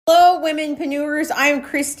Womenpreneurs. I'm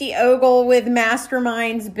Christy Ogle with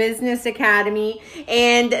Masterminds Business Academy.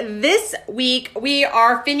 And this week we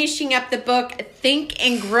are finishing up the book, Think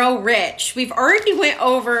and Grow Rich. We've already went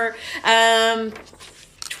over 12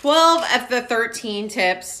 of the 13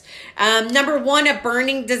 tips. Number 1, a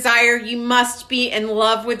burning desire. You must be in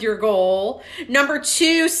love with your goal. Number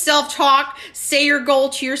 2, self-talk. Say your goal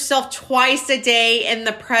to yourself twice a day in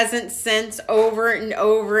the present sense over and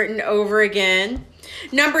over and over again.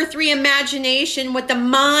 Number 3, imagination. What the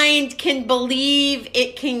mind can believe,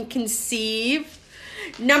 it can conceive.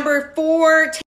 Number 4,